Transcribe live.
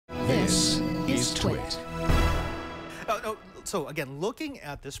This is TWiT. So again, looking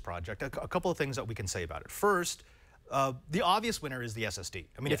at this project, a couple of things that we can say about it. First, the obvious winner is the SSD.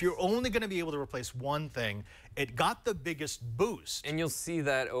 I mean, if you're only going to be able to replace one thing, it got the biggest boost. And you'll see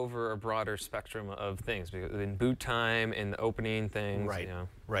that over a broader spectrum of things, because in boot time, in the opening things. Right, you know.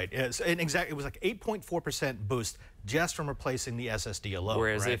 right. And exactly, it was like 8.4% boost just from replacing the SSD alone.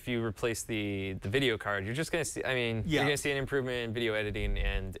 Whereas if you replace the video card, you're just going to see, I mean, you're going to see an improvement in video editing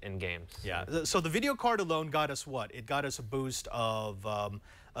and in games. Yeah, so the video card alone got us what? It got us a boost of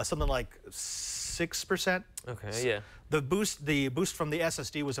something like 6%. Okay, yeah. The boost from the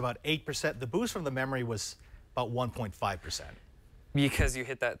SSD was about 8%. The boost from the memory was about 1.5%. Because you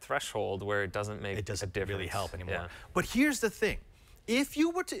hit that threshold where it doesn't make a difference. Really help anymore. Yeah. But here's the thing: if you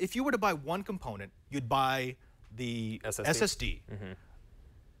were to buy one component, you'd buy the SSD. Mm-hmm.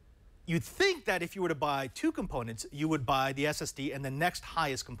 You'd think that if you were to buy two components, you would buy the SSD and the next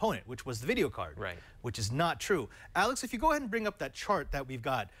highest component, which was the video card. Right. Which is not true. Alex, if you go ahead and bring up that chart that we've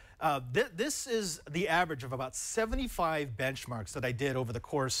got, this is the average of about 75 benchmarks that I did over the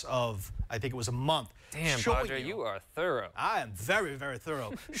course of, I think it was a month. Damn, Padre, you are thorough. I am very, very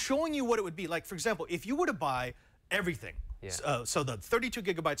thorough. Showing you what it would be like. For example, if you were to buy everything, so the 32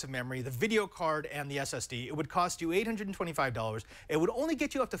 gigabytes of memory, the video card, and the SSD, it would cost you $825. It would only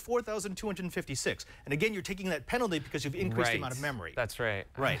get you up to $4,256. And again, you're taking that penalty because you've increased the amount of memory. That's right.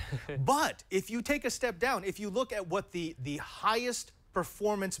 Right. But if you take a step down, if you look at what the highest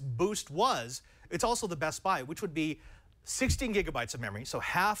performance boost was, it's also the best buy, which would be 16 gigabytes of memory, so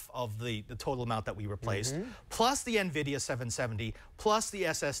half of the total amount that we replaced, plus the NVIDIA 770, plus the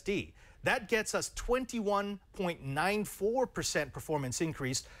SSD. That gets us 21.94% performance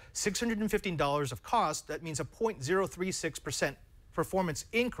increase, $615 of cost. That means a 0.036% performance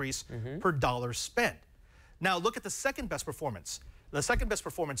increase per dollar spent. Now look at the second best performance. The second best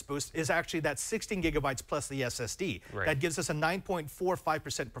performance boost is actually that 16 gigabytes plus the SSD. Right. That gives us a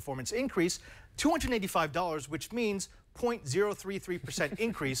 9.45% performance increase, $285, which means 0.033%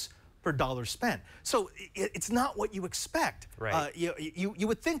 increase per dollar spent. So it's not what you expect. Right. You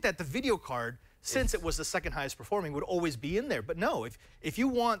would think that the video card, since it was the second highest performing, would always be in there. But no, if you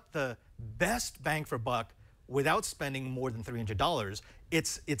want the best bang for buck without spending more than $300,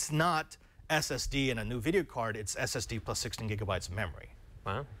 it's not SSD and a new video card, it's SSD plus 16 gigabytes of memory.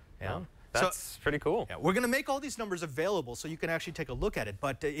 Wow. Yeah. Wow. That's pretty cool. Yeah, we're going to make all these numbers available so you can actually take a look at it.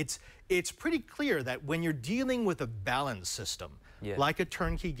 But it's pretty clear that when you're dealing with a balanced system, like a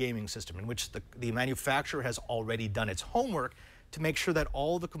turnkey gaming system, in which the manufacturer has already done its homework to make sure that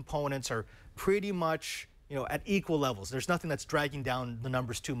all the components are pretty much at equal levels. There's nothing that's dragging down the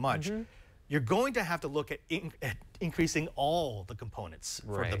numbers too much. You're going to have to look at increasing all the components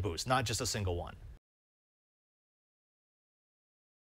for the boost, not just a single one.